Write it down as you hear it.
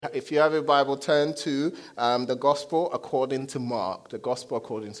If you have a Bible, turn to the Gospel according to Mark. The Gospel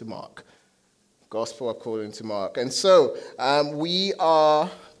according to Mark. Gospel according to Mark. And so we are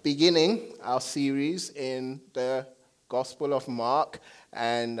beginning our series in the Gospel of Mark.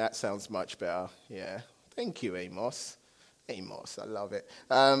 And that sounds much better. Yeah. Thank you, Amos. Amos, I love it.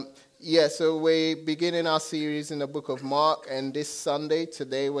 So we're beginning our series in the book of Mark. And this Sunday,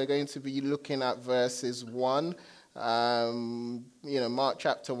 today, we're going to be looking at verses 1. Mark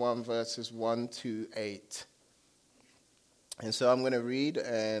chapter 1, verses 1 to 8. And so I'm going to read,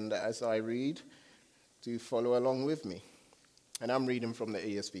 and as I read, do follow along with me. And I'm reading from the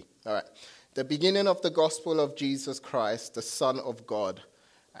ESV. All right. The beginning of the gospel of Jesus Christ, the Son of God.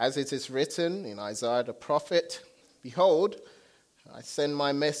 As it is written in Isaiah the prophet, "Behold, I send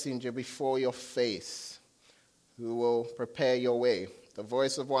my messenger before your face, who will prepare your way. The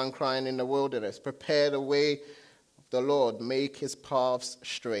voice of one crying in the wilderness, prepare the way the Lord, make his paths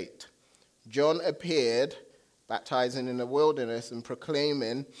straight." John appeared, baptizing in the wilderness and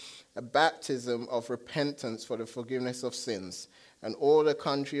proclaiming a baptism of repentance for the forgiveness of sins. And all the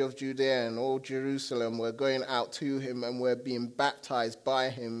country of Judea and all Jerusalem were going out to him and were being baptized by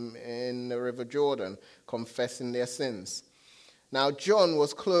him in the river Jordan, confessing their sins. Now John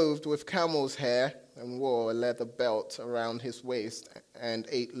was clothed with camel's hair and wore a leather belt around his waist and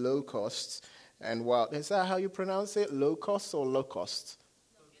ate locusts and wild. Is that how you pronounce it? Locusts or locusts?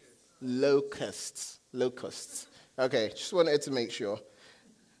 Locusts. Locusts. Okay, just wanted to make sure.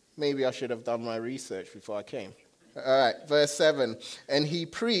 Maybe I should have done my research before I came. All right, verse 7. And he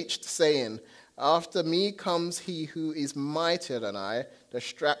preached, saying, "After me comes he who is mightier than I, the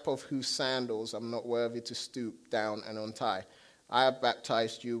strap of whose sandals I'm not worthy to stoop down and untie. I have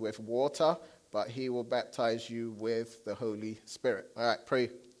baptized you with water, but he will baptize you with the Holy Spirit." All right, pray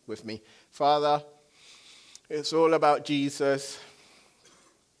with me. Father, it's all about Jesus.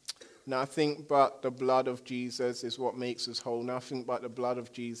 Nothing but the blood of Jesus is what makes us whole. Nothing but the blood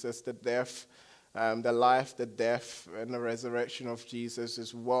of Jesus, the death, the life, the death, and the resurrection of Jesus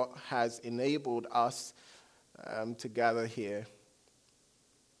is what has enabled us to gather here.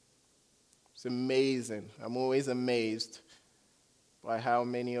 It's amazing. I'm always amazed by how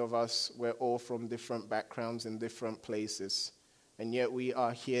many of us, we're all from different backgrounds and different places. And yet we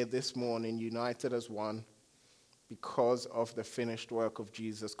are here this morning, united as one, because of the finished work of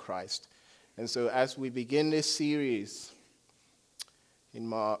Jesus Christ. And so as we begin this series in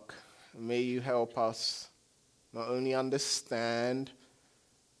Mark, may you help us not only understand,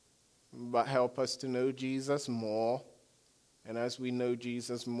 but help us to know Jesus more. And as we know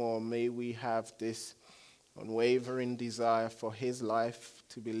Jesus more, may we have this unwavering desire for his life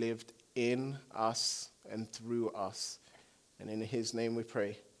to be lived in us and through us. And in his name we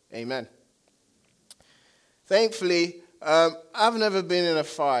pray. Amen. Thankfully, I've never been in a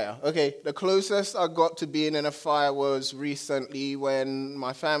fire. Okay, the closest I got to being in a fire was recently when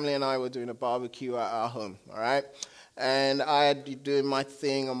my family and I were doing a barbecue at our home, all right? And I had been doing my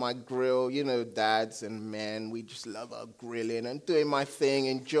thing on my grill. You know, dads and men, we just love our grilling and doing my thing,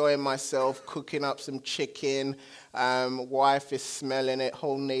 enjoying myself, cooking up some chicken. Wife is smelling it.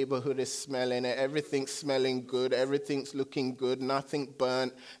 Whole neighborhood is smelling it. Everything's smelling good. Everything's looking good. Nothing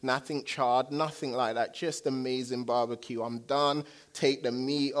burnt, nothing charred, nothing like that. Just amazing barbecue. I'm done. Take the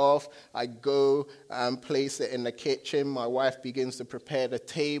meat off. I go place it in the kitchen. My wife begins to prepare the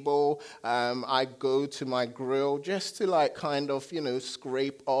table. I go to my grill just to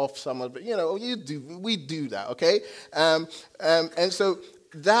scrape off some of it. We do that, okay? And so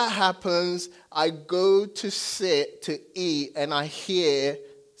that happens. I go to sit to eat, and I hear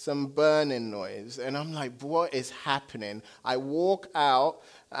some burning noise. And I'm like, what is happening? I walk out,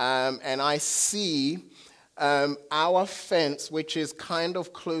 and I see our fence, which is kind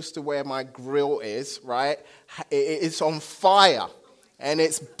of close to where my grill is, right? It's on fire, and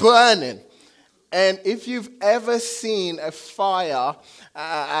it's burning. And if you've ever seen a fire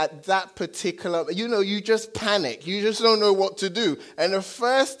at that particular, you just panic. You just don't know what to do. And the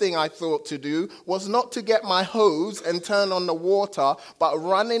first thing I thought to do was not to get my hose and turn on the water, but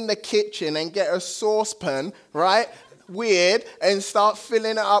run in the kitchen and get a saucepan, right? Weird, and start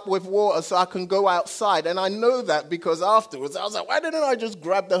filling it up with water so I can go outside. And I know that because afterwards I was like, why didn't I just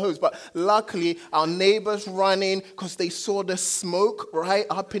grab the hose? But luckily our neighbors running because they saw the smoke right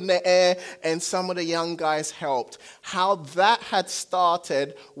up in the air, and some of the young guys helped. How that had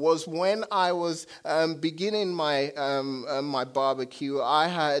started was when I was beginning my my barbecue. I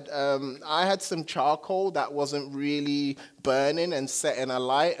had some charcoal that wasn't really burning and setting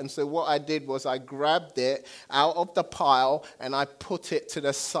alight. And so what I did was I grabbed it out of the pile and I put it to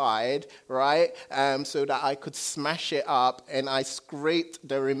the side, right, so that I could smash it up. And I scraped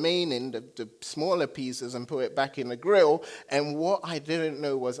the remaining, the smaller pieces, and put it back in the grill. And what I didn't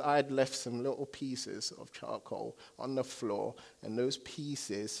know was I'd left some little pieces of charcoal on the floor, and those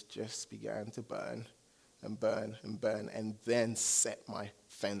pieces just began to burn and burn and burn, and then set my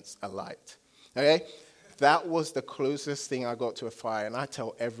fence alight. Okay? That was the closest thing I got to a fire, and I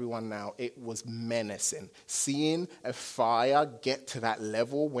tell everyone now, it was menacing. Seeing a fire get to that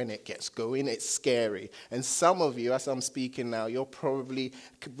level when it gets going, it's scary. And some of you, as I'm speaking now, you're probably,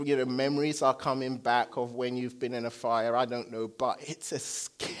 memories are coming back of when you've been in a fire, I don't know, but it's a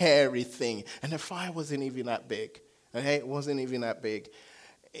scary thing. And the fire wasn't even that big. Okay? It wasn't even that big.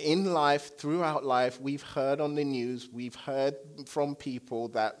 In life, throughout life, we've heard on the news, we've heard from people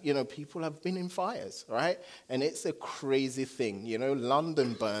that, people have been in fires, right? And it's a crazy thing.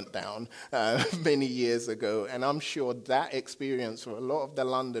 London burnt down many years ago, and I'm sure that experience for a lot of the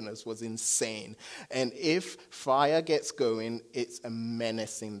Londoners was insane. And if fire gets going, it's a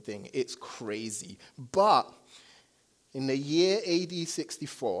menacing thing. It's crazy. But in the year AD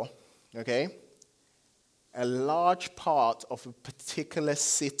 64, okay, a large part of a particular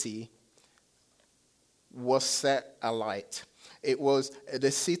city was set alight. It was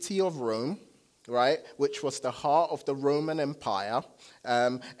the city of Rome, right, which was the heart of the Roman Empire,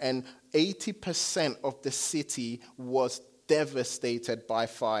 and 80% of the city was devastated by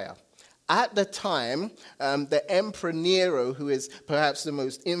fire. At the time, the Emperor Nero, who is perhaps the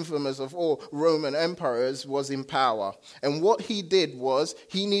most infamous of all Roman emperors, was in power. And what he did was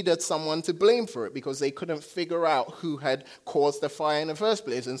he needed someone to blame for it because they couldn't figure out who had caused the fire in the first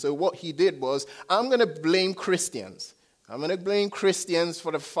place. And so what he did was, I'm going to blame Christians. I'm going to blame Christians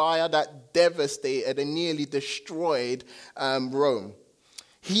for the fire that devastated and nearly destroyed Rome.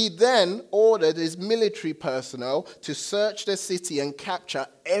 He then ordered his military personnel to search the city and capture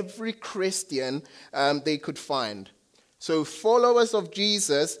every Christian they could find. So followers of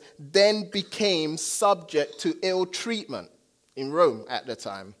Jesus then became subject to ill treatment in Rome at the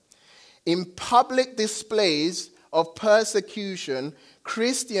time. In public displays of persecution,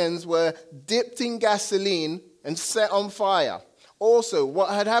 Christians were dipped in gasoline and set on fire. Also,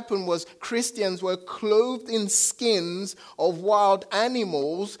 what had happened was Christians were clothed in skins of wild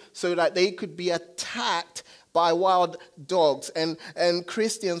animals so that they could be attacked by wild dogs. And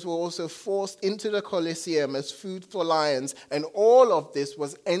Christians were also forced into the Colosseum as food for lions. And all of this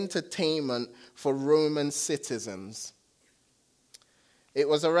was entertainment for Roman citizens. It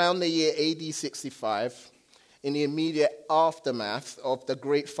was around the year AD 65, in the immediate aftermath of the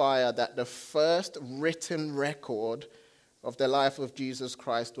Great Fire, that the first written record of the life of Jesus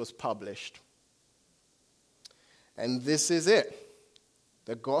Christ was published. And this is it,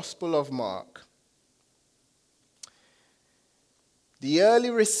 the Gospel of Mark. The early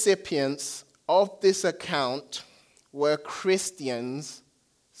recipients of this account were Christians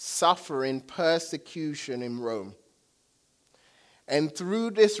suffering persecution in Rome. And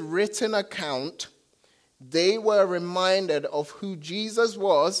through this written account, they were reminded of who Jesus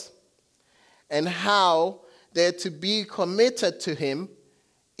was and how they're to be committed to him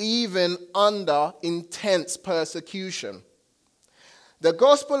even under intense persecution. The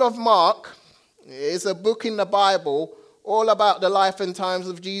Gospel of Mark is a book in the Bible all about the life and times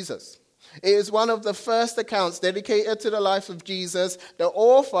of Jesus. It is one of the first accounts dedicated to the life of Jesus. The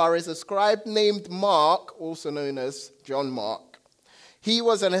author is a scribe named Mark, also known as John Mark. He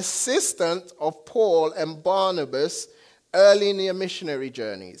was an assistant of Paul and Barnabas early in their missionary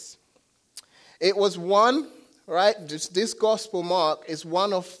journeys. It was one, right, this Gospel Mark is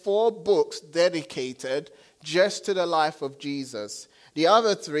one of 4 books dedicated just to the life of Jesus. The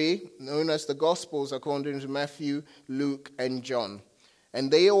other 3, known as the Gospels, according to Matthew, Luke, and John. And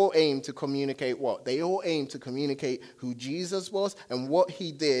they all aim to communicate what? They all aim to communicate who Jesus was and what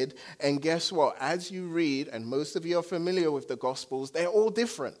he did. And guess what? As you read, and most of you are familiar with the Gospels, they're all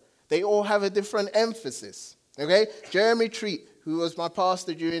different. They all have a different emphasis. Okay? Jeremy Treat, who was my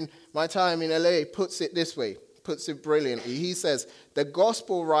pastor during my time in LA, puts it this way, puts it brilliantly. He says, the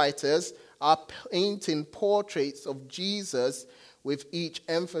Gospel writers are painting portraits of Jesus with each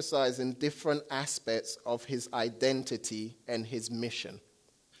emphasizing different aspects of his identity and his mission,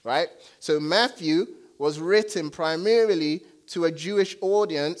 right? So Matthew was written primarily to a Jewish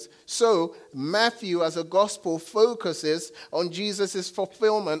audience, so Matthew as a gospel focuses on Jesus'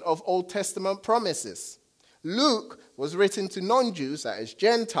 fulfillment of Old Testament promises. Luke was written to non-Jews, that is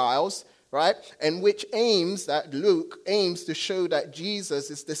Gentiles, right? And Luke aims to show that Jesus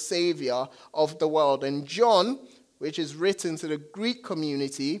is the Savior of the world. And John which is written to the Greek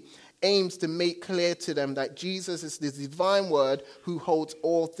community, aims to make clear to them that Jesus is the divine word who holds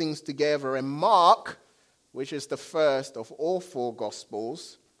all things together. And Mark, which is the first of all four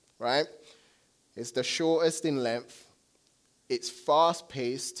Gospels, right, is the shortest in length. It's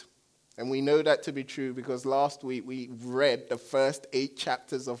fast-paced, and we know that to be true because last week we read the first 8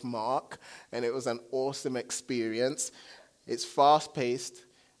 chapters of Mark, and it was an awesome experience. It's fast-paced,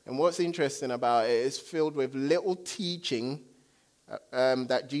 and what's interesting about it is filled with little teaching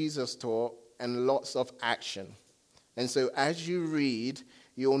that Jesus taught and lots of action. And so as you read,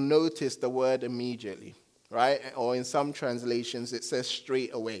 you'll notice the word immediately, right? Or in some translations, it says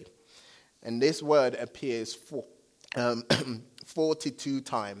straight away. And this word appears 42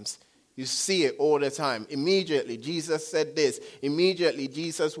 times. You see it all the time. Immediately, Jesus said this. Immediately,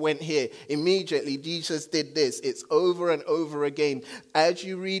 Jesus went here. Immediately, Jesus did this. It's over and over again. As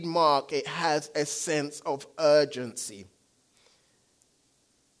you read Mark, it has a sense of urgency.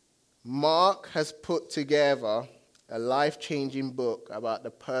 Mark has put together a life-changing book about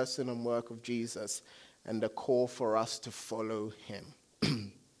the person and work of Jesus and the call for us to follow him.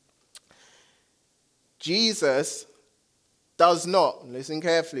 Jesus does not, listen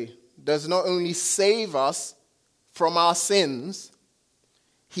carefully, does not only save us from our sins,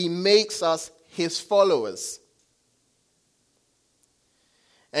 he makes us his followers.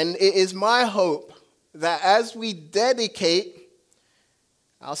 And it is my hope that as we dedicate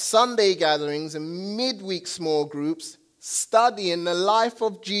our Sunday gatherings and midweek small groups, studying the life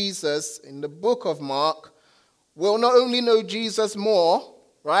of Jesus in the book of Mark, we'll not only know Jesus more,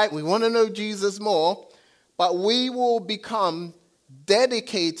 right? We want to know Jesus more, but we will become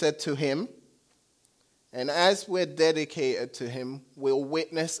dedicated to him. And as we're dedicated to him, we'll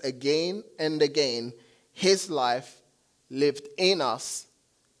witness again and again his life lived in us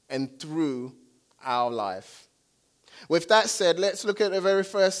and through our life. With that said, let's look at the very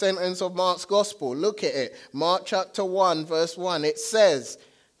first sentence of Mark's gospel. Look at it. Mark chapter 1, verse 1. It says,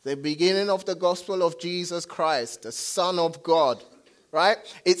 the beginning of the gospel of Jesus Christ, the Son of God. Right?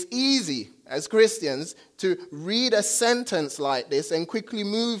 It's easy as Christians to read a sentence like this and quickly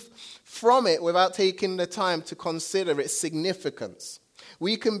move from it without taking the time to consider its significance.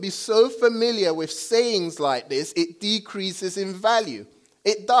 We can be so familiar with sayings like this, it decreases in value.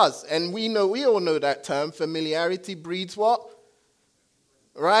 It does. And we all know that term, familiarity breeds what?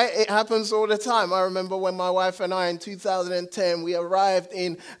 Right? It happens all the time. I remember when my wife and I in 2010, we arrived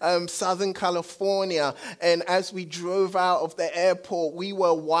in Southern California. And as we drove out of the airport, we were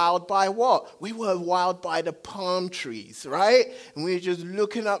wowed by what? We were wowed by the palm trees, right? And we were just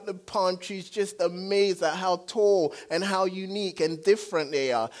looking up the palm trees, just amazed at how tall and how unique and different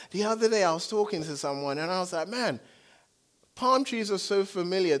they are. The other day I was talking to someone and I was like, man, palm trees are so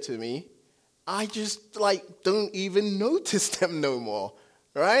familiar to me, I just don't even notice them no more,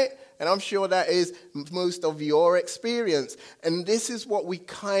 right? And I'm sure that is most of your experience. And this is what we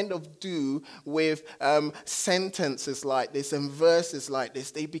kind of do with sentences like this and verses like this.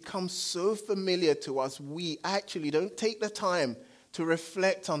 They become so familiar to us, we actually don't take the time to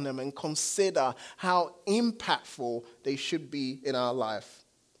reflect on them and consider how impactful they should be in our life.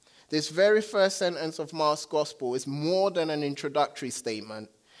 This very first sentence of Mark's gospel is more than an introductory statement.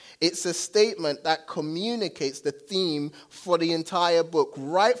 It's a statement that communicates the theme for the entire book.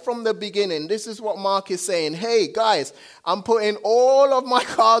 Right from the beginning, this is what Mark is saying. Hey, guys, I'm putting all of my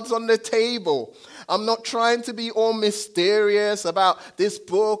cards on the table. I'm not trying to be all mysterious about this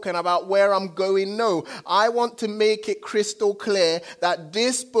book and about where I'm going. No, I want to make it crystal clear that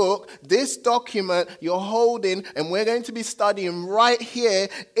this book, this document you're holding and we're going to be studying right here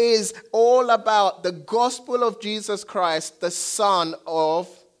is all about the gospel of Jesus Christ, the Son of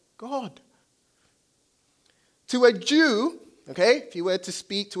God. To a Jew, okay, if you were to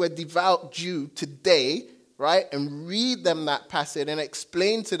speak to a devout Jew today, right, and read them that passage and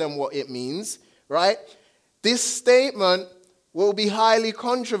explain to them what it means, right, this statement will be highly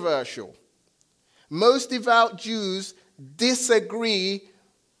controversial. Most devout Jews disagree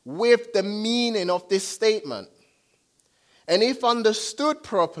with the meaning of this statement. And if understood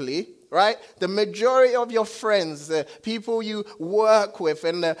properly, right, the majority of your friends, the people you work with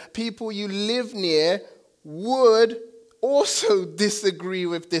and the people you live near would also disagree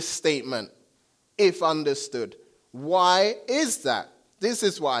with this statement, if understood. Why is that? This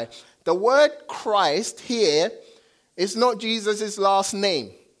is why. The word Christ here is not Jesus' last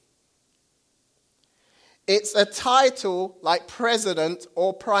name. It's a title like president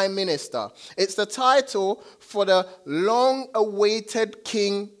or prime minister. It's the title for the long-awaited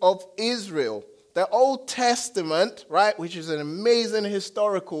king of Israel. The Old Testament, right, which is an amazing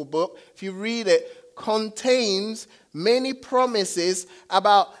historical book, if you read it contains many promises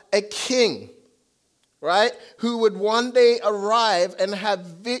about a king, right, who would one day arrive and have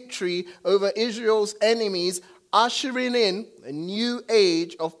victory over Israel's enemies, ushering in a new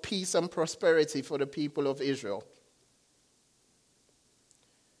age of peace and prosperity for the people of Israel.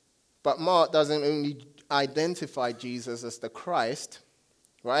 But Mark doesn't only identify Jesus as the Christ,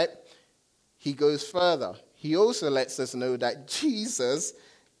 right? He goes further. He also lets us know that Jesus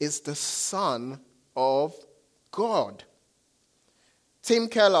is the Son of God. Tim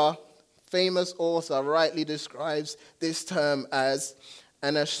Keller, famous author, rightly describes this term as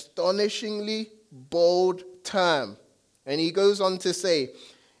an astonishingly bold term. And he goes on to say,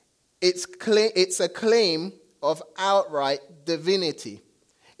 it's a claim of outright divinity.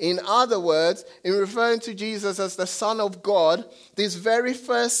 In other words, in referring to Jesus as the Son of God, this very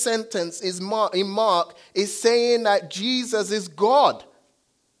first sentence in Mark is saying that Jesus is God.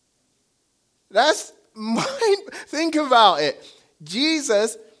 Think about it.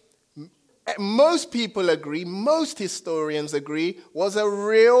 Jesus, most people agree, most historians agree, was a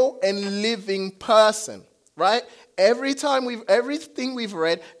real and living person, right? Everything we've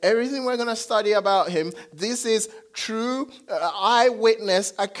read, everything we're going to study about him, this is true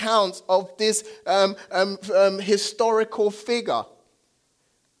eyewitness accounts of this historical figure.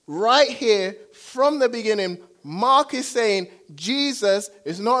 Right here, from the beginning, Mark is saying Jesus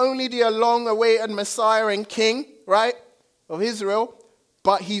is not only the long-awaited Messiah and King, right, of Israel,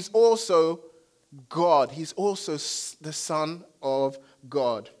 but he's also God. He's also the Son of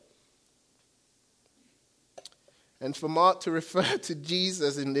God. And for Mark to refer to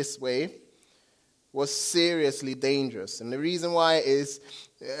Jesus in this way was seriously dangerous. And the reason why is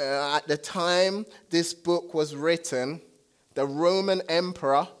at the time this book was written, the Roman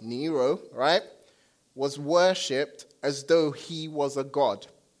Emperor, Nero, right, was worshipped as though he was a god.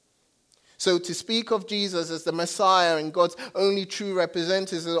 So to speak of Jesus as the Messiah and God's only true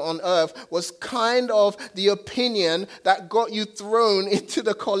representative on earth was kind of the opinion that got you thrown into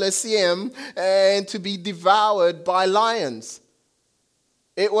the Colosseum and to be devoured by lions.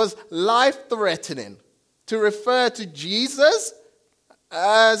 It was life-threatening to refer to Jesus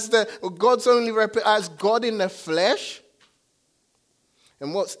as God's only as God in the flesh.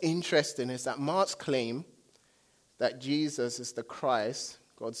 And what's interesting is that Mark's claim that Jesus is the Christ,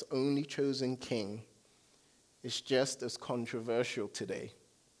 God's only chosen king, is just as controversial today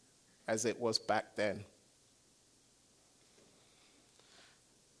as it was back then.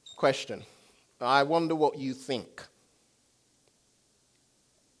 Question. I wonder what you think.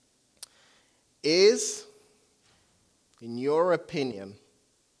 In your opinion,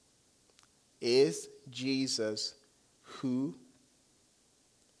 is Jesus who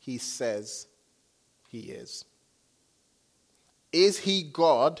he says he is? Is he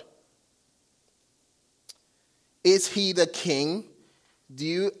God? Is he the king? Do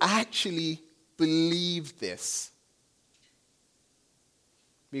you actually believe this?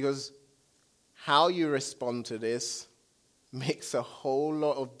 Because how you respond to this makes a whole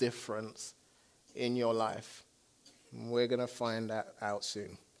lot of difference in your life. And we're going to find that out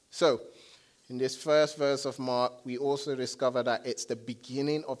soon. So, in this first verse of Mark, we also discover that it's the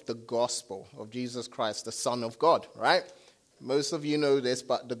beginning of the gospel of Jesus Christ, the Son of God, right? Most of you know this,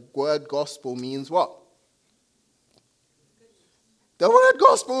 but the word gospel means what? The word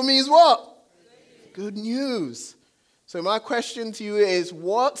gospel means what? Good news. So my question to you is,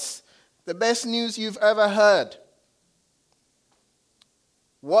 what's the best news you've ever heard?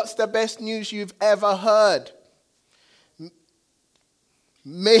 What's the best news you've ever heard?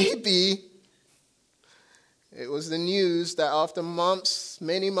 Maybe it was the news that after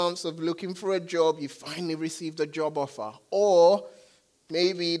many months of looking for a job, you finally received a job offer. Or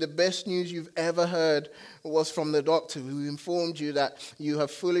maybe the best news you've ever heard was from the doctor who informed you that you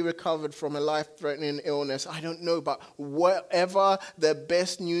have fully recovered from a life-threatening illness. I don't know, but whatever the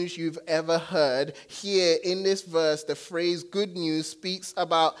best news you've ever heard, here in this verse, the phrase good news speaks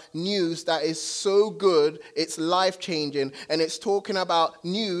about news that is so good, it's life-changing, and it's talking about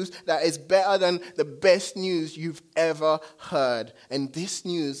news that is better than the best news you've ever heard. And this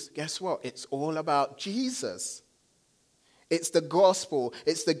news, guess what? It's all about Jesus. It's the gospel.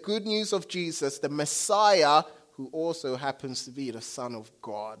 It's the good news of Jesus, the Messiah, who also happens to be the Son of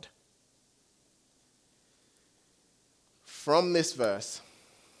God. From this verse,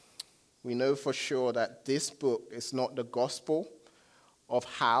 we know for sure that this book is not the gospel of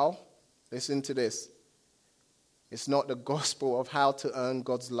how, listen to this, it's not the gospel of how to earn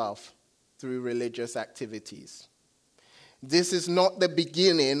God's love through religious activities. This is not the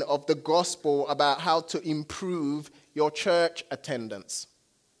beginning of the gospel about how to improve your church attendance.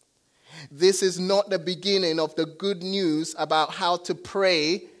 This is not the beginning of the good news about how to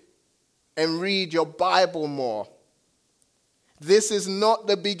pray and read your Bible more. This is not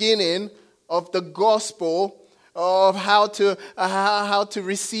the beginning of the gospel of how to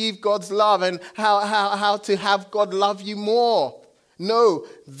receive God's love and how to have God love you more. No,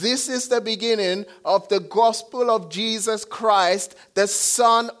 this is the beginning of the gospel of Jesus Christ, the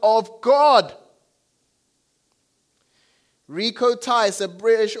Son of God. Rico Tice, a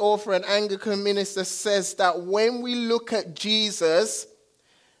British author and Anglican minister, says that when we look at Jesus,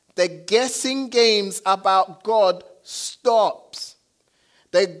 the guessing games about God stops.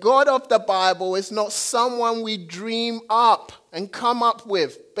 The God of the Bible is not someone we dream up and come up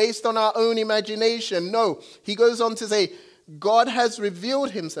with based on our own imagination. No, he goes on to say, God has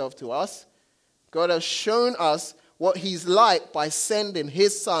revealed himself to us. God has shown us what he's like by sending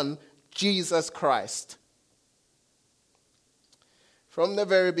his son, Jesus Christ. From the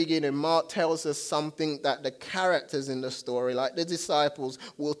very beginning, Mark tells us something that the characters in the story, like the disciples,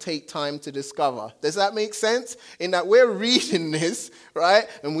 will take time to discover. Does that make sense? In that we're reading this, right?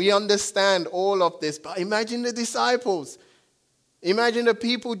 And we understand all of this. But imagine the disciples. Imagine the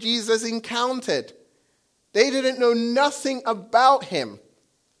people Jesus encountered. They didn't know nothing about him.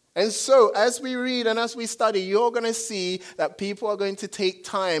 And so, as we read and as we study, you're going to see that people are going to take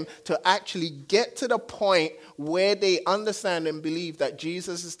time to actually get to the point where they understand and believe that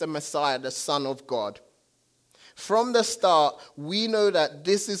Jesus is the Messiah, the Son of God. From the start, we know that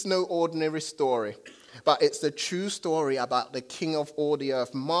this is no ordinary story, but it's the true story about the King of all the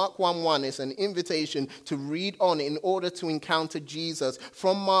earth. Mark 1:1 is an invitation to read on in order to encounter Jesus.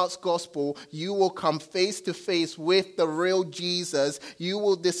 From Mark's gospel, you will come face to face with the real Jesus. You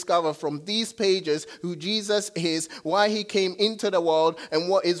will discover from these pages who Jesus is, why he came into the world, and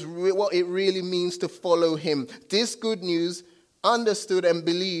what it really means to follow him. This good news, understood and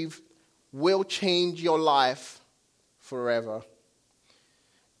believed, will change your life forever.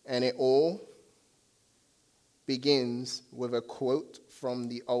 And it all begins with a quote from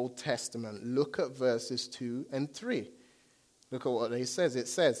the Old Testament. Look at verses 2 and 3. Look at what it says. It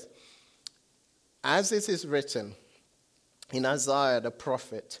says, as it is written in Isaiah the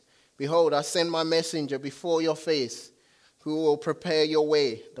prophet, behold, I send my messenger before your face, who will prepare your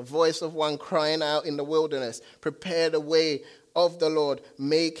way. The voice of one crying out in the wilderness, prepare the way of the Lord,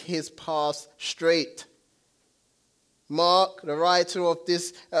 make his path straight. Mark, the writer of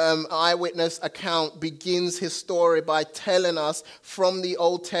this eyewitness account, begins his story by telling us from the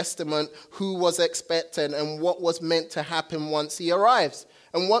Old Testament who was expected and what was meant to happen once he arrives.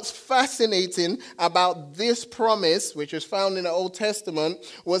 And what's fascinating about this promise, which is found in the Old Testament,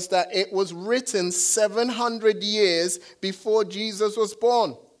 was that it was written 700 years before Jesus was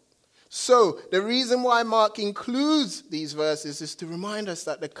born. So, the reason why Mark includes these verses is to remind us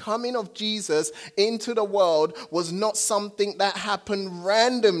that the coming of Jesus into the world was not something that happened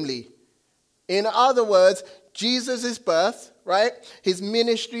randomly. In other words, Jesus' birth, right? His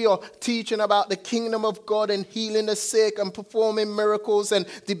ministry or teaching about the kingdom of God and healing the sick and performing miracles and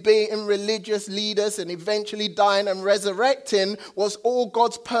debating religious leaders and eventually dying and resurrecting was all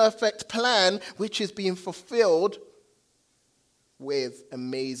God's perfect plan, which is being fulfilled with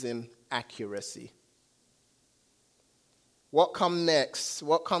amazing accuracy. What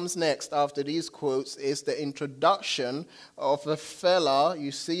comes next after these quotes is the introduction of a fella.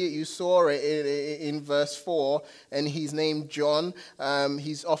 You saw it in verse 4, and he's named John.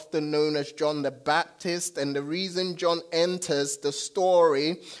 He's often known as John the Baptist, and the reason John enters the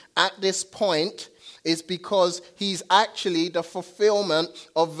story at this point is because he's actually the fulfillment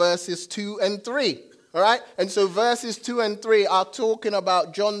of verses 2 and 3. All right? And so verses 2 and 3 are talking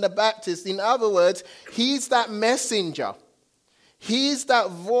about John the Baptist. In other words, he's that messenger. He's that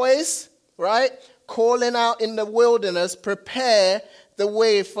voice, right? Calling out in the wilderness, prepare the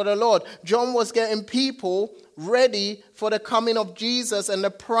way for the Lord. John was getting people ready for the coming of Jesus. And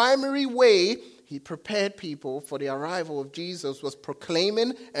the primary way he prepared people for the arrival of Jesus was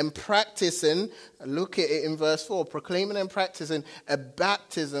proclaiming and practicing, look at it in verse 4, proclaiming and practicing a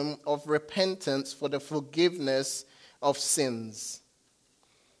baptism of repentance for the forgiveness of sins.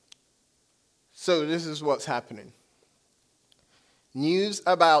 So this is what's happening. News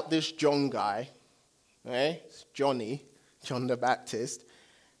about this John guy, okay, John the Baptist,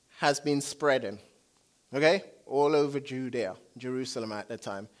 has been spreading, okay, all over Judea, Jerusalem at the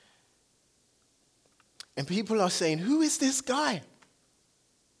time. And people are saying, who is this guy?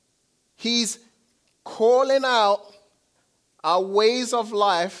 He's calling out our ways of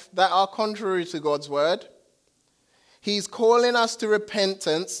life that are contrary to God's word. He's calling us to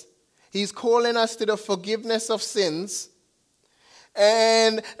repentance. He's calling us to the forgiveness of sins.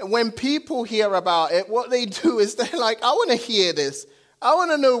 And when people hear about it, what they do is they're like, I want to hear this. I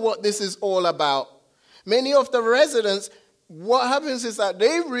want to know what this is all about. Many of the residents, what happens is that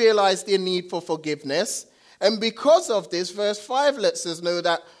they realize their need for forgiveness. And because of this, verse 5 lets us know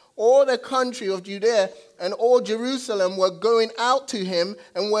that all the country of Judea and all Jerusalem were going out to him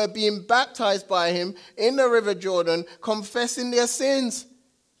and were being baptized by him in the river Jordan, confessing their sins.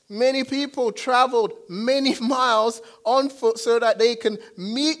 Many people traveled many miles on foot so that they can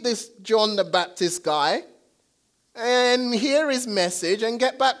meet this John the Baptist guy and hear his message and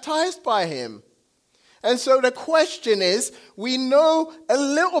get baptized by him. And so the question is, we know a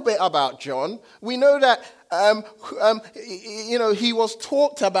little bit about John. We know that he was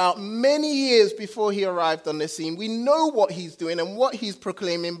talked about many years before he arrived on the scene. We know what he's doing and what he's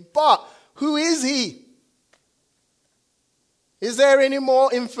proclaiming, but who is he? Is there any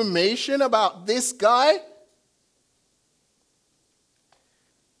more information about this guy?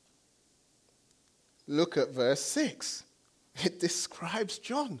 Look at verse 6. It describes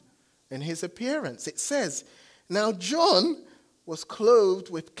John and his appearance. It says, "Now John was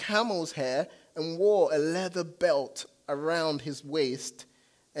clothed with camel's hair and wore a leather belt around his waist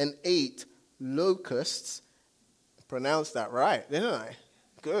and ate locusts." I pronounced that right, didn't I?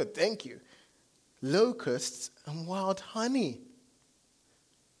 Good, thank you. Locusts and wild honey.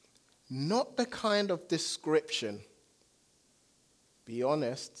 Not the kind of description, be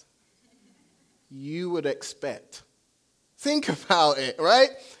honest, you would expect. Think about it, right?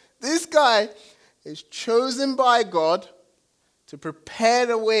 This guy is chosen by God to prepare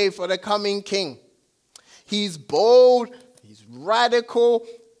the way for the coming king. He's bold, he's radical,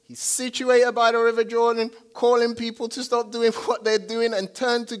 he's situated by the river Jordan, calling people to stop doing what they're doing and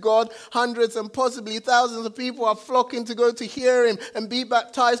turn to God. Hundreds and possibly thousands of people are flocking to go to hear him and be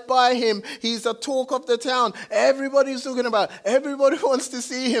baptized by him. He's the talk of the town. Everybody's talking about it. Everybody wants to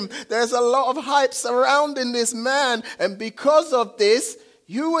see him. There's a lot of hype surrounding this man. And because of this,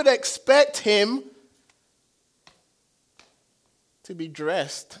 you would expect him to be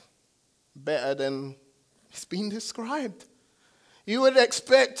dressed better than it's been described. You would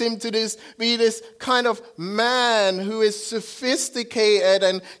expect him to be this kind of man who is sophisticated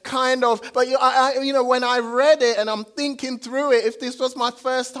and kind of, but when I read it and I'm thinking through it, if this was my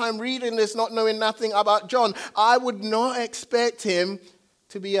first time reading this, not knowing nothing about John, I would not expect him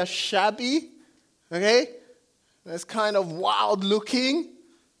to be a shabby, okay? That's kind of wild looking,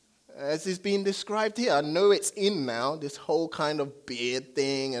 as is being described here. I know it's in now, this whole kind of beard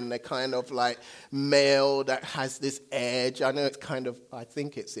thing and the kind of like male that has this edge. I know it's kind of, I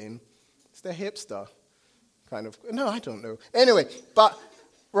think it's in. It's the hipster kind of. No, I don't know. Anyway, but,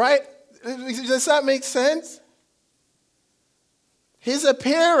 right? Does that make sense? His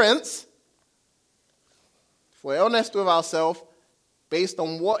appearance, if we're honest with ourselves, based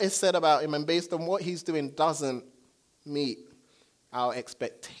on what is said about him and based on what he's doing, doesn't meet our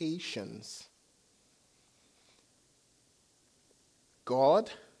expectations.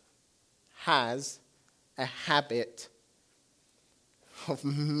 God has a habit of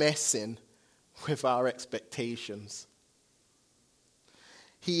messing with our expectations.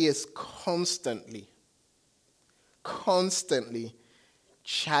 He is constantly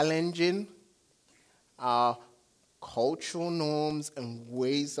challenging our cultural norms and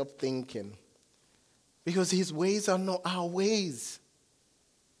ways of thinking, because his ways are not our ways.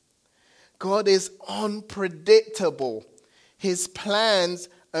 God is unpredictable. His plans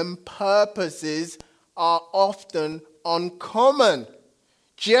and purposes are often uncommon.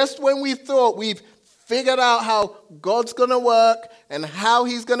 Just when we thought we've figured out how God's going to work and how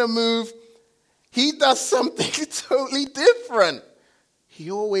he's going to move, he does something totally different. He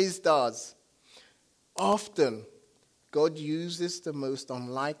always does. Often, God uses the most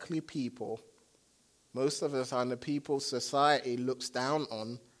unlikely people. Most of us are the people society looks down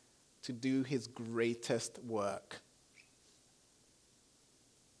on to do his greatest work.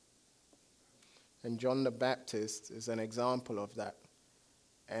 And John the Baptist is an example of that.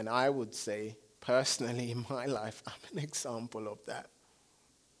 And I would say, personally in my life, I'm an example of that.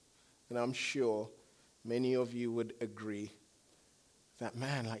 And I'm sure many of you would agree that,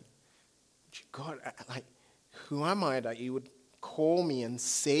 man, like, God, like, who am I that you would call me and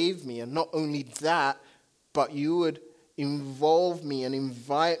save me? And not only that, but you would involve me and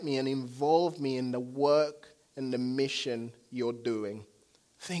invite me and involve me in the work and the mission you're doing.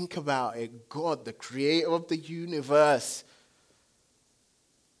 Think about it. God, the creator of the universe,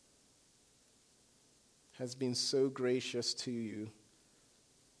 has been so gracious to you.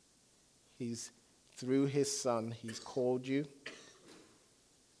 Through his son, he's called you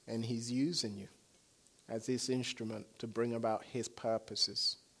and he's using you. as his instrument to bring about his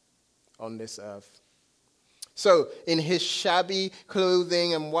purposes on this earth. So, in his shabby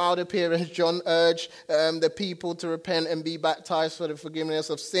clothing and wild appearance, John urged the people to repent and be baptized for the forgiveness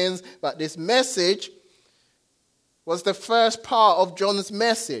of sins. But this message was the first part of John's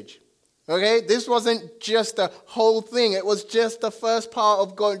message. Okay, this wasn't just the whole thing. It was just the first part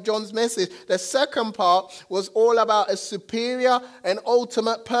of John's message. The second part was all about a superior and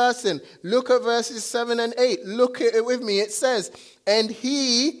ultimate person. Look at verses 7 and 8. Look at it with me. It says, and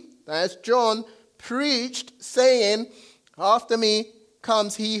he, that's John, preached, saying, after me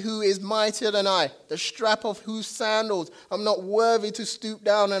comes he who is mightier than I, the strap of whose sandals I'm not worthy to stoop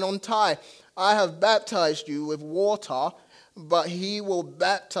down and untie. I have baptized you with water, but he will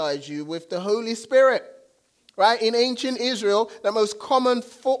baptize you with the Holy Spirit. Right? In ancient Israel, the most common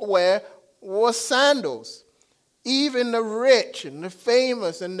footwear was sandals. Even the rich and the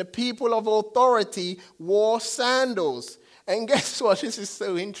famous and the people of authority wore sandals. And guess what? This is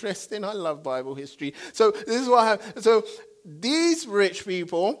so interesting. I love Bible history. So this is what happened. So these rich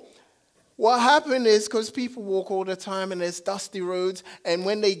people, what happened is, because people walk all the time and there's dusty roads, and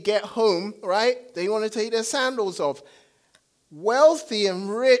when they get home, right, they want to take their sandals off. Wealthy and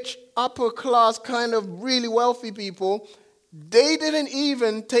rich, upper class, kind of really wealthy people, they didn't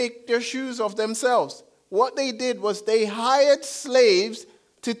even take their shoes off themselves. What they did was they hired slaves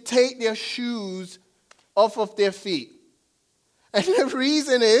to take their shoes off of their feet. And the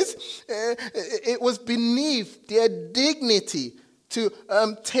reason is, it was beneath their dignity to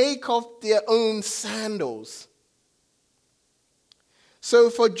take off their own sandals. So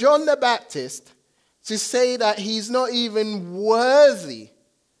for John the Baptist to say that he's not even worthy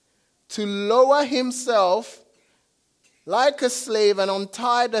to lower himself like a slave and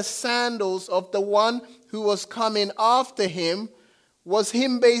untie the sandals of the one who was coming after him was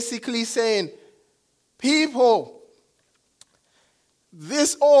him basically saying, people,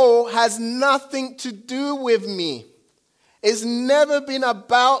 this all has nothing to do with me. It's never been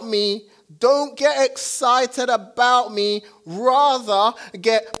about me. Don't get excited about me. Rather,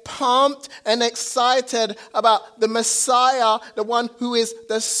 get pumped and excited about the Messiah, the one who is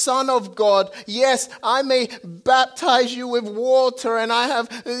the Son of God. Yes, I may baptize you with water, and I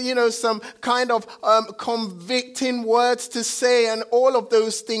have, some kind of convicting words to say and all of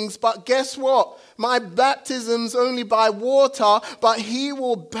those things. But guess what? My baptism's only by water, but he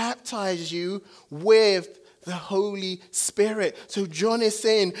will baptize you with the Holy Spirit. So John is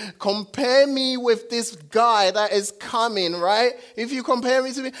saying, compare me with this guy that is coming, right? If you compare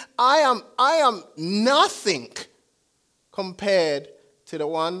me to me, I am nothing compared to the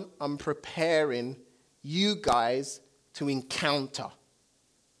one I'm preparing you guys to encounter.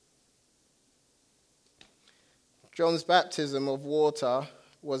 John's baptism of water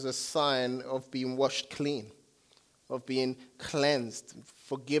was a sign of being washed clean, of being cleansed,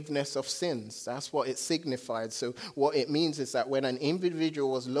 forgiveness of sins. That's what it signified. So what it means is that when an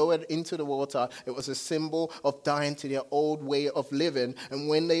individual was lowered into the water, it was a symbol of dying to their old way of living. And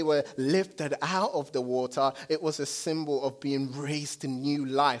when they were lifted out of the water, it was a symbol of being raised to new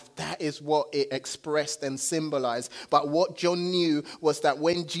life. That is what it expressed and symbolized. But what John knew was that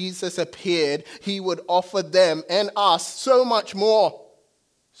when Jesus appeared, he would offer them and us so much more.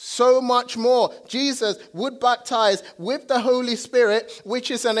 So much more. Jesus would baptize with the Holy Spirit,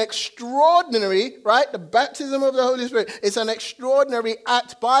 which is an extraordinary, right? The baptism of the Holy Spirit is an extraordinary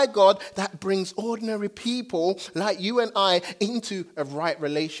act by God that brings ordinary people like you and I into a right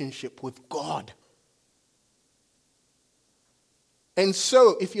relationship with God. And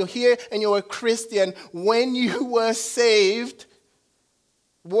so, if you're here and you're a Christian, when you were saved,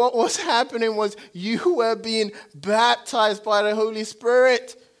 what was happening was you were being baptized by the Holy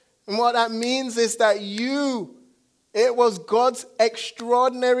Spirit. And what that means is that it was God's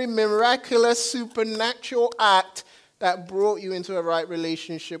extraordinary, miraculous, supernatural act that brought you into a right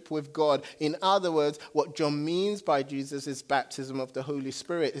relationship with God. In other words, what John means by Jesus' baptism of the Holy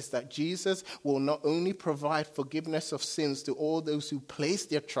Spirit is that Jesus will not only provide forgiveness of sins to all those who place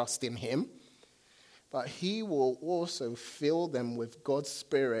their trust in him, but he will also fill them with God's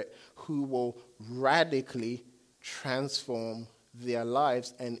Spirit, who will radically transform their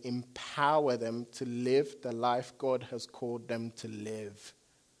lives and empower them to live the life God has called them to live.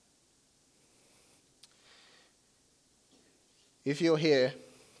 If you're here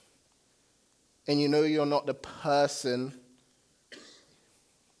and you know you're not the person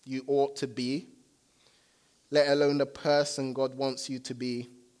you ought to be, let alone the person God wants you to be,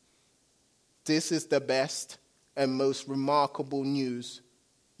 this is the best and most remarkable news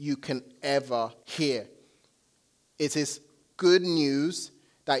you can ever hear. It is good news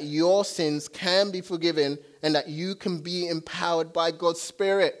that your sins can be forgiven and that you can be empowered by God's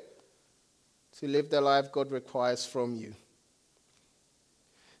Spirit to live the life God requires from you.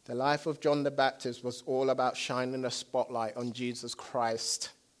 The life of John the Baptist was all about shining a spotlight on Jesus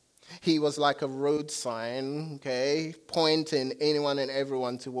Christ. He was like a road sign, pointing anyone and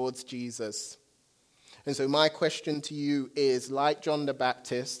everyone towards Jesus. And so my question to you is, like John the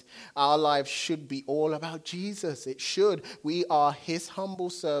Baptist, our lives should be all about Jesus. It should. We are his humble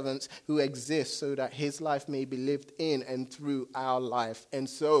servants who exist so that his life may be lived in and through our life. And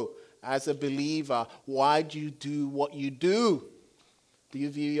so, as a believer, why do you do what you do? Do you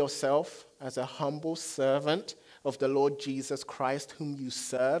view yourself as a humble servant of the Lord Jesus Christ whom you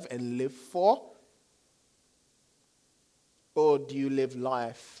serve and live for? Or do you live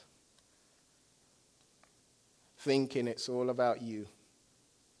life thinking it's all about you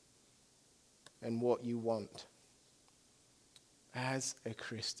and what you want? As a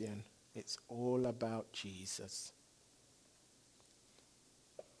Christian, it's all about Jesus.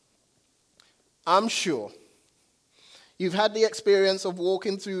 I'm sure you've had the experience of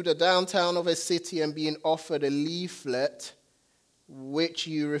walking through the downtown of a city and being offered a leaflet which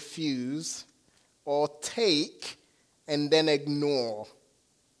you refuse or take and then ignore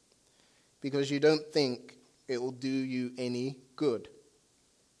because you don't think it will do you any good.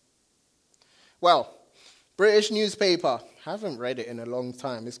 Well, British newspaper, haven't read it in a long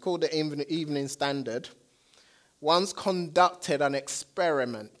time, it's called the Evening Standard, once conducted an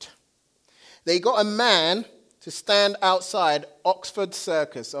experiment. They got a man to stand outside Oxford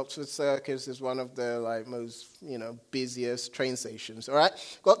Circus. Oxford Circus is one of the most busiest train stations. All right,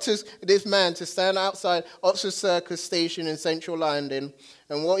 got this man to stand outside Oxford Circus station in central London,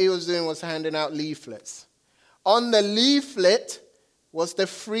 and what he was doing was handing out leaflets. On the leaflet was the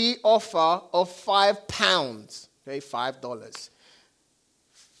free offer of £5, $5.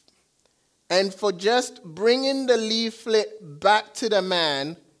 And for just bringing the leaflet back to the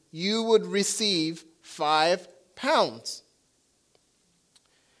man, you would receive £5.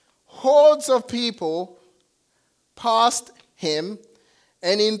 Hordes of people passed him,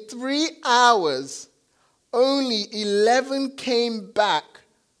 and in 3 hours, only 11 came back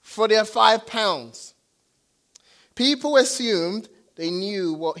for their £5. People assumed they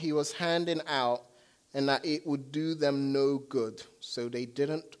knew what he was handing out and that it would do them no good, so they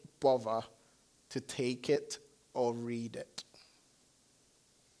didn't bother to take it or read it.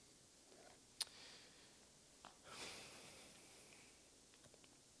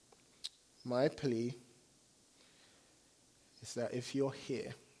 My plea is that if you're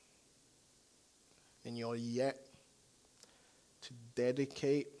here and you're yet to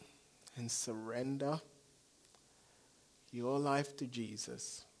dedicate and surrender your life to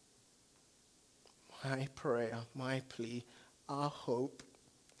Jesus, my prayer, my plea, our hope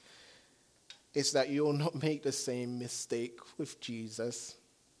is that you'll not make the same mistake with Jesus.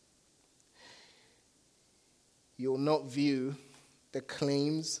 You'll not view the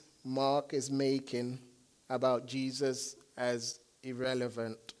claims Mark is making about Jesus as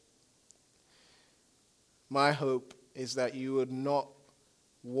irrelevant. My hope is that you would not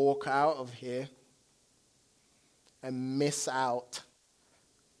walk out of here and miss out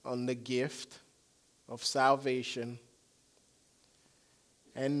on the gift of salvation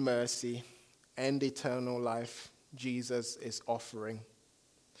and mercy and eternal life Jesus is offering.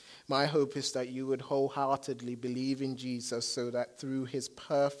 My hope is that you would wholeheartedly believe in Jesus so that through his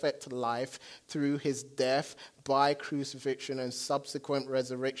perfect life, through his death by crucifixion and subsequent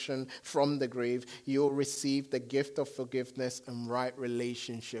resurrection from the grave, you'll receive the gift of forgiveness and right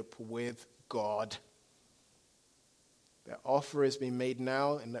relationship with God. The offer has been made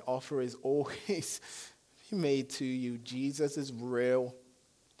now, and the offer is always made to you. Jesus is real.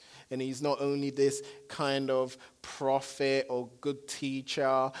 And he's not only this kind of prophet or good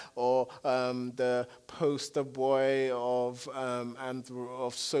teacher or the poster boy of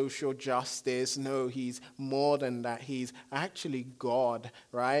social justice. No, he's more than that. He's actually God,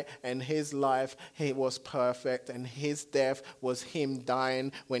 right? And his life, he was perfect, and his death was him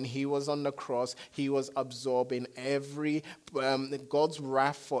dying. When he was on the cross, he was absorbing every God's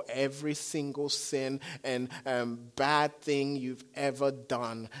wrath for every single sin and bad thing you've ever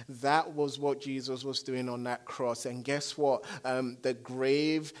done. That was what Jesus was doing on that cross. And guess what? The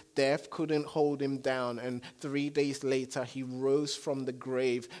grave, death couldn't hold him down. And 3 days later, he rose from the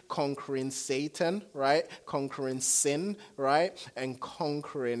grave, conquering Satan, right? Conquering sin, right? And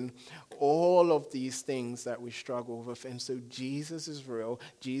conquering all of these things that we struggle with. And so Jesus is real.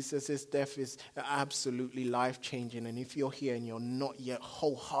 Jesus' death is absolutely life-changing. And if you're here and you're not yet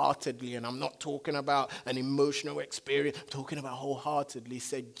wholeheartedly, and I'm not talking about an emotional experience, I'm talking about wholeheartedly,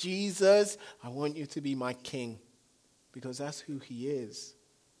 said, Jesus, I want you to be my king. Because that's who he is.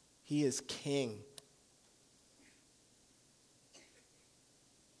 He is king.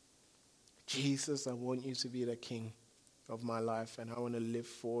 Jesus, I want you to be the king of my life, and I want to live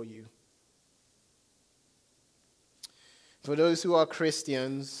for you. For those who are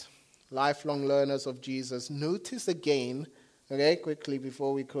Christians, lifelong learners of Jesus, notice again, okay, quickly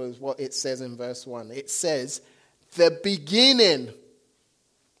before we close, what it says in verse 1. It says, the beginning.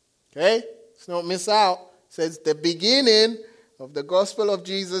 Okay? Let's not miss out. It says, the beginning of the gospel of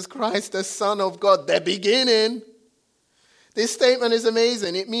Jesus Christ, the Son of God. The beginning. This statement is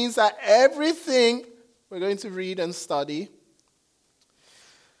amazing. It means that everything we're going to read and study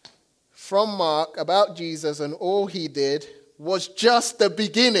from Mark about Jesus and all he did was just the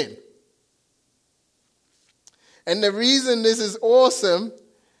beginning. And the reason this is awesome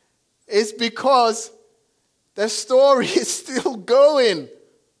is because the story is still going.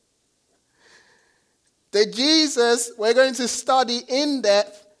 The Jesus we're going to study in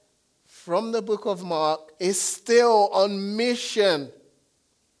depth from the book of Mark is still on mission.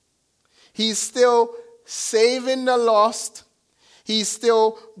 He's still saving the lost. He's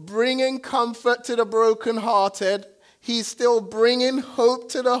still bringing comfort to the brokenhearted. He's still bringing hope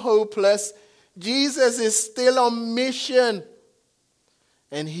to the hopeless. Jesus is still on mission.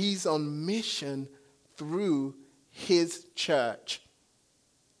 And he's on mission through his church.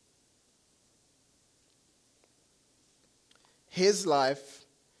 His life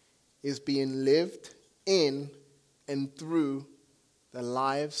is being lived in and through the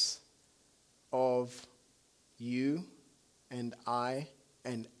lives of you and I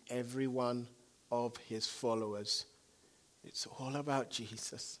and every one of his followers. It's all about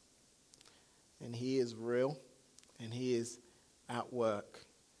Jesus. And he is real and he is at work.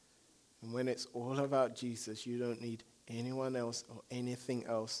 And when it's all about Jesus, you don't need anyone else or anything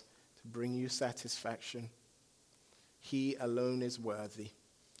else to bring you satisfaction. He alone is worthy.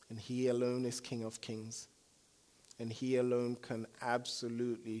 And he alone is King of Kings. And he alone can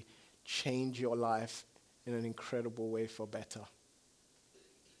absolutely change your life in an incredible way for better.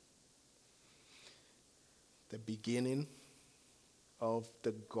 The beginning of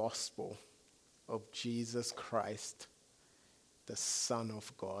the gospel of Jesus Christ, the Son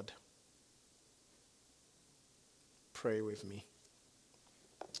of God. Pray with me.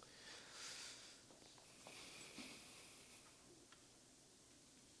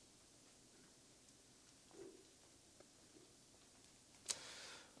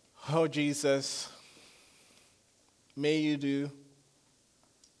 Oh, Jesus, may you do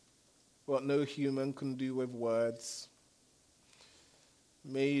what no human can do with words.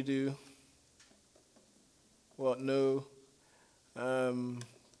 May you do what no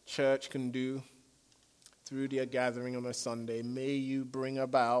church can do through their gathering on a Sunday. May you bring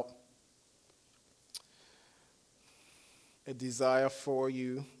about a desire for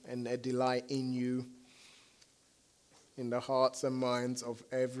you and a delight in you in the hearts and minds of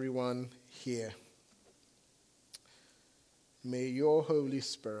everyone here. May your Holy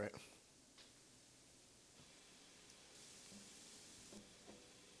Spirit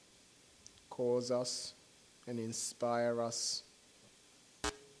cause us and inspire us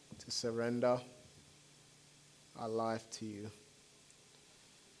to surrender our life to you.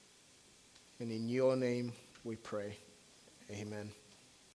 And in your name we pray. Amen.